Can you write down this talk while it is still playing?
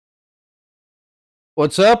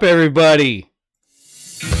What's up, everybody?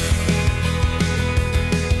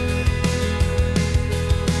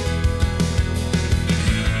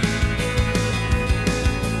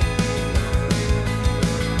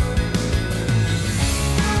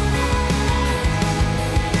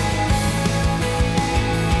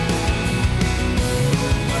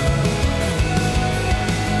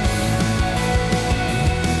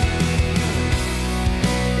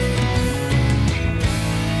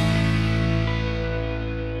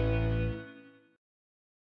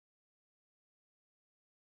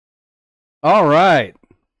 All right,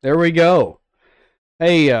 there we go.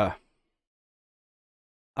 Hey, I'm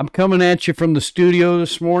coming at you from the studio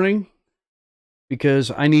this morning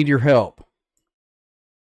because I need your help.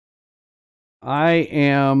 I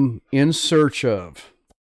am in search of,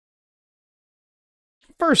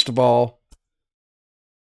 first of all,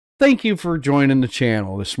 thank you for joining the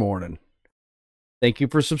channel this morning. Thank you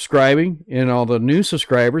for subscribing and all the new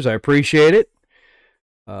subscribers. I appreciate it.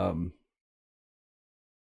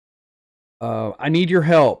 I need your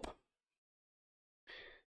help.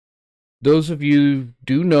 Those of you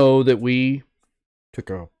do know that we took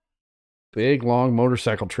a big, long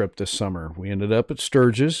motorcycle trip this summer. We ended up at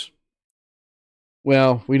Sturgis.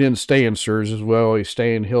 Well, we didn't stay in Sturgis. Well, we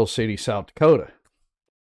stay in Hill City, South Dakota.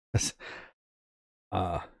 It's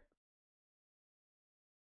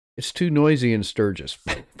too noisy in Sturgis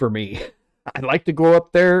for me. I like to go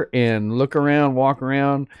up there and look around, walk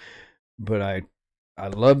around, but I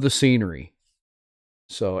love the scenery.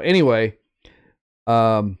 So anyway,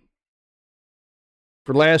 for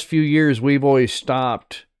the last few years, we've always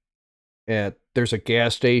stopped at, there's a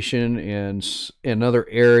gas station in another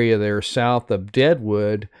area there south of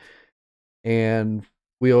Deadwood, and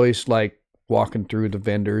we always like walking through the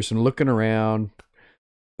vendors and looking around,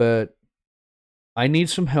 but I need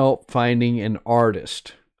some help finding an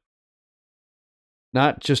artist.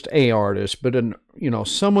 Not just a artist, but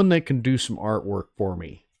someone that can do some artwork for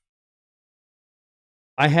me.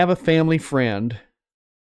 I have a family friend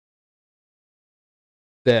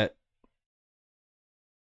that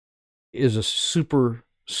is a super,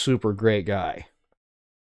 super great guy.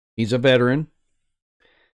 He's a veteran,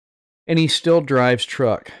 and he still drives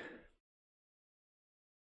truck.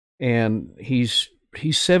 And he's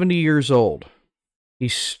 70 years old. He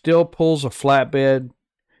still pulls a flatbed.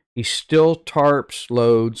 He still tarps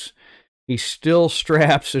loads. He still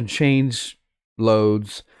straps and chains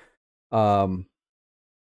loads.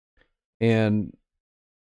 And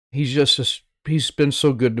he's been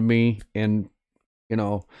so good to me. And,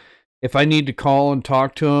 if I need to call and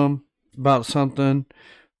talk to him about something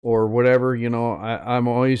or whatever, I'm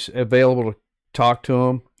always available to talk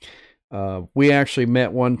to him. We actually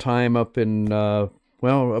met one time up in, up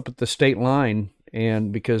at the state line,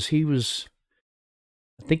 and because I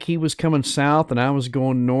think he was coming south and I was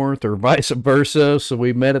going north, or vice versa. So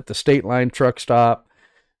we met at the state line truck stop,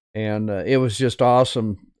 and it was just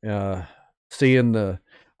awesome seeing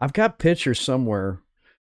I've got pictures somewhere,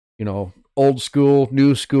 old school,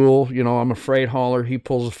 new school. I'm a freight hauler. He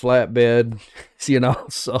pulls a flatbed,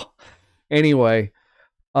 So anyway,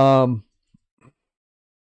 I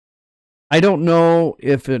don't know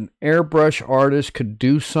if an airbrush artist could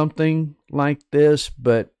do something like this,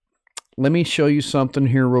 but let me show you something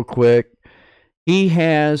here real quick. He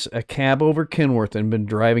has a cab over Kenworth and been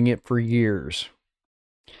driving it for years.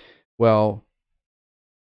 Well,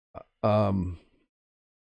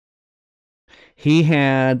 he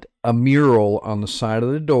had a mural on the side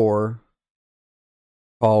of the door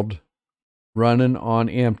called Running on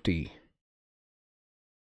Empty.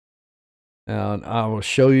 And I will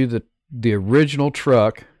show you the original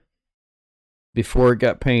truck before it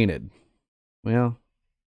got painted. Well,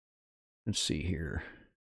 let's see here.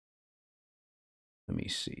 Let me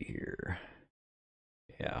see here.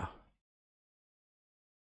 Yeah.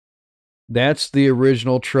 That's the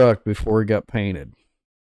original truck before it got painted.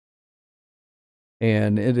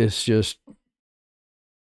 And it is just,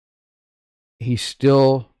 he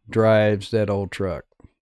still drives that old truck.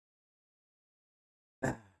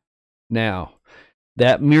 Now,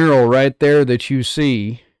 that mural right there that you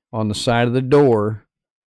see on the side of the door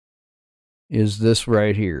is this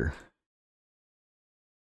right here.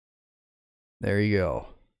 There you go.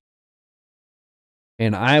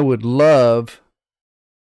 And I would really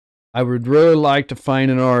like to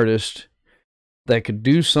find an artist that could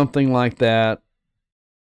do something like that.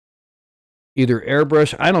 Either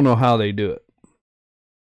airbrush, I don't know how they do it.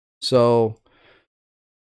 So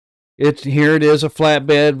here it is, a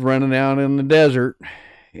flatbed running out in the desert,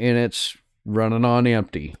 and it's running on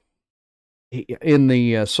empty. In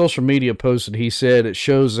the social media post that he said, it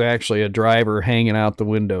shows actually a driver hanging out the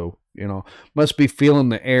window you know, must be feeling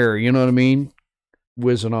the air, you know what I mean?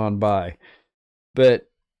 Whizzing on by. But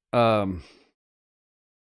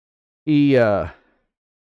he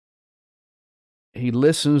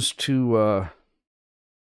listens to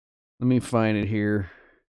let me find it here.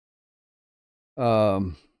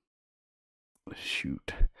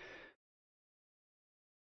 Shoot.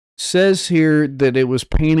 Says here that it was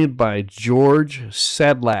painted by George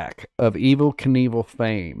Sedlak of Evel Knievel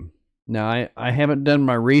fame. Now, I haven't done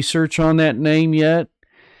my research on that name yet,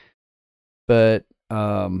 but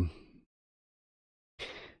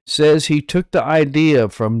says he took the idea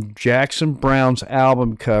from Jackson Browne's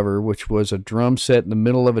album cover, which was a drum set in the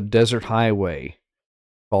middle of a desert highway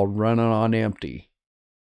called Running on Empty.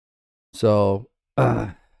 So,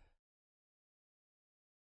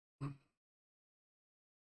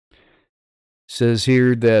 says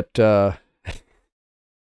here that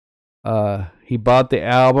he bought the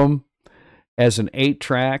album as an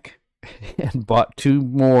 8-track and bought 2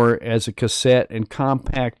 more as a cassette and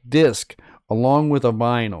compact disc along with a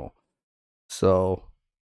vinyl. So,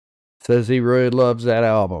 says he really loves that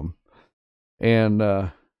album. And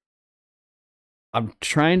I'm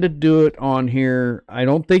trying to do it on here. I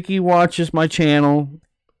don't think he watches my channel.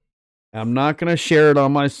 I'm not going to share it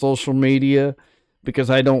on my social media because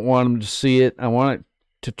I don't want him to see it. I want it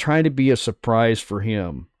to try to be a surprise for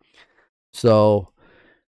him. So,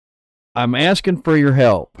 I'm asking for your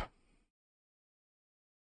help.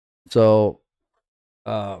 So,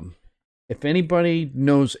 if anybody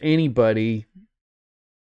knows anybody,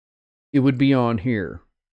 it would be on here.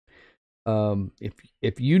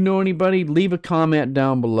 If you know anybody, leave a comment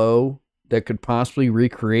down below that could possibly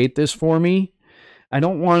recreate this for me. I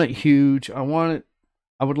don't want it huge. I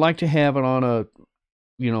would like to have it on a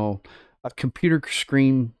computer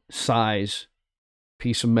screen size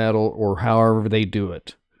piece of metal or however they do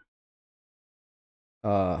it.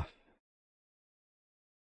 The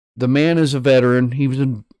man is a veteran. He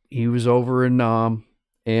was over in Nam,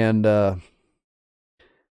 and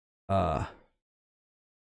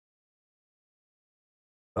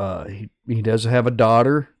he does have a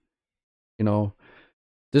daughter. You know,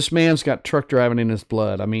 this man's got truck driving in his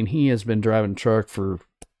blood. I mean, he has been driving truck for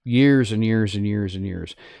years and years and years and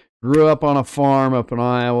years. Grew up on a farm up in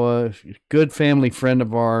Iowa. Good family friend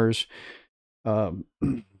of ours.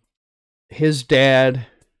 His dad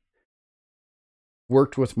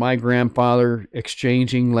worked with my grandfather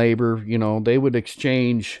exchanging labor. You know, they would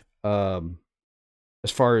exchange as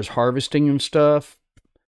far as harvesting and stuff.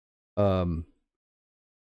 I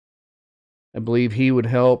believe he would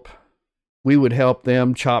help. We would help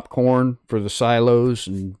them chop corn for the silos,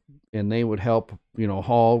 and they would help,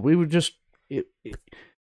 haul. We would just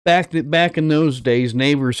back in those days,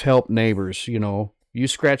 neighbors helped neighbors. You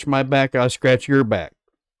scratch my back, I scratch your back,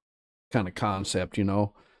 kind of concept.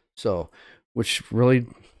 So, which really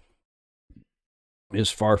is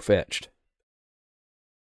far-fetched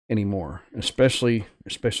anymore, especially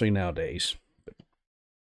nowadays.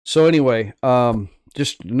 So anyway,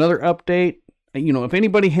 just another update. If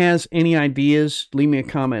anybody has any ideas, leave me a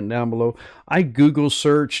comment down below. I Google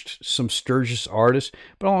searched some Sturgis artists,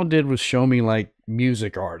 but all it did was show me like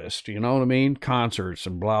music artists, you know what I mean? Concerts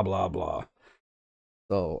and blah, blah, blah.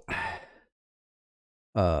 So,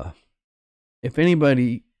 if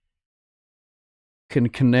anybody can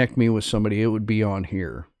connect me with somebody, it would be on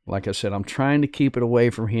here. Like I said, I'm trying to keep it away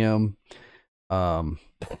from him.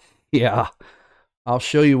 Yeah, I'll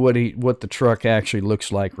show you what the truck actually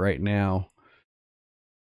looks like right now.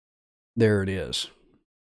 There it is.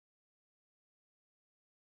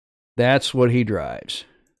 That's what he drives.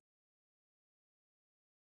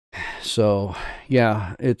 So,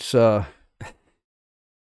 yeah, it's I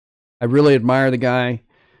really admire the guy,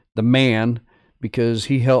 the man, because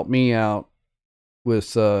he helped me out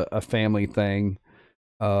with a family thing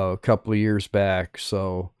a couple of years back.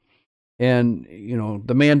 So, and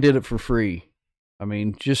the man did it for free. I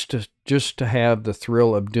mean, just to have the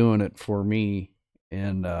thrill of doing it for me.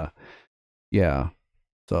 And yeah,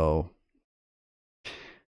 so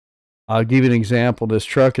I'll give you an example. This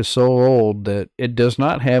truck is so old that it does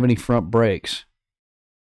not have any front brakes.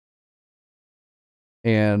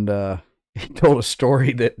 And he told a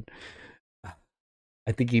story that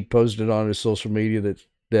I think he posted on his social media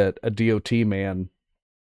that a DOT man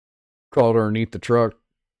crawled underneath the truck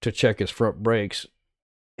to check his front brakes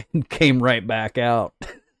and came right back out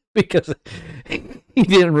because he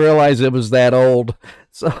didn't realize it was that old.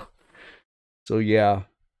 So yeah.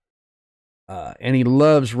 And he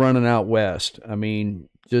loves running out west. I mean,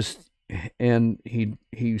 and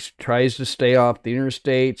he tries to stay off the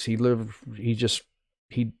interstates.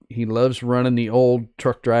 He loves running the old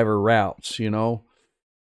truck driver routes,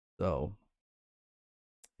 So,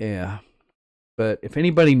 yeah. But if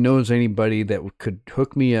anybody knows anybody that could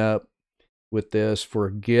hook me up with this for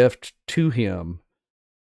a gift to him,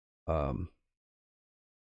 I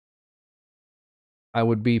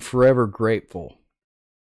would be forever grateful.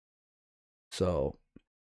 So,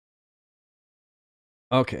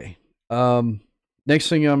 okay. Next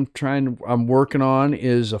thing I'm working on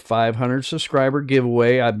is a 500 subscriber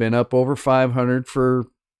giveaway. I've been up over 500 for a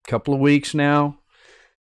couple of weeks now.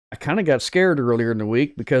 I kind of got scared earlier in the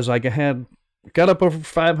week because I got up over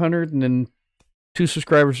 500 and then 2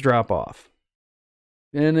 subscribers drop off.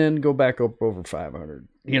 And then go back up over 500.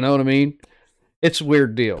 You know what I mean? It's a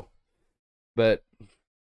weird deal. But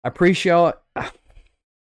I appreciate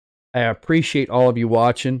all of you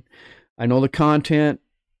watching. I know the content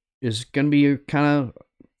is going to be kind of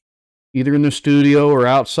either in the studio or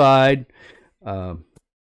outside.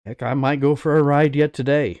 Heck, I might go for a ride yet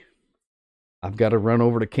today. I've got to run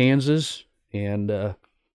over to Kansas, and I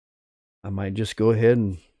might just go ahead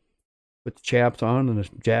and put the chaps on and the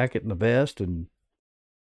jacket and the vest and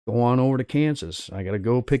go on over to Kansas. I got to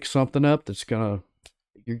go pick something up that's going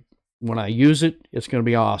to, when I use it, it's going to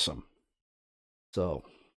be awesome. So,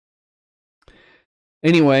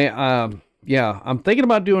 anyway, yeah, I'm thinking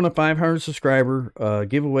about doing a 500 subscriber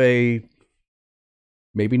giveaway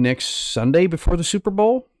maybe next Sunday before the Super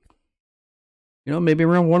Bowl. You know, maybe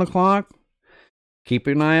around 1 o'clock. Keep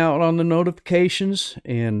an eye out on the notifications,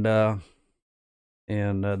 and that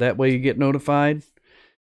way you get notified.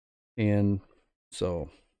 And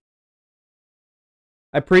so,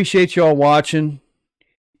 I appreciate you all watching.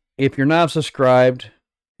 If you're not subscribed,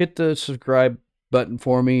 hit the subscribe button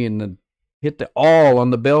for me, and hit the all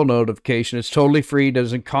on the bell notification. It's totally free,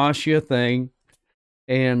 doesn't cost you a thing.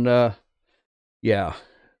 And yeah.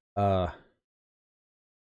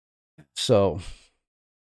 So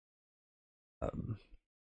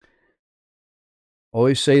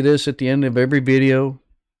always say this at the end of every video.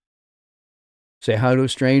 Say hi to a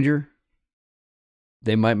stranger.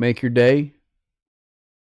 They might make your day.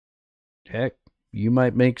 Heck, you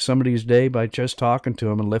might make somebody's day by just talking to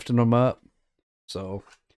them and lifting them up. So,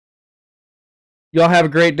 y'all have a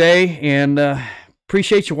great day, and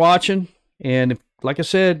appreciate you watching. And if, like I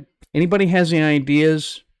said, anybody has any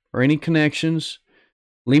ideas or any connections,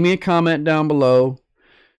 leave me a comment down below,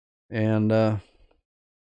 and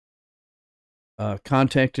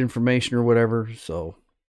contact information or whatever. So,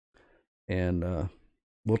 and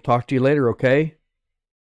we'll talk to you later, okay?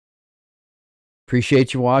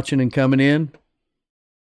 Appreciate you watching and coming in.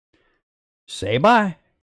 Say bye.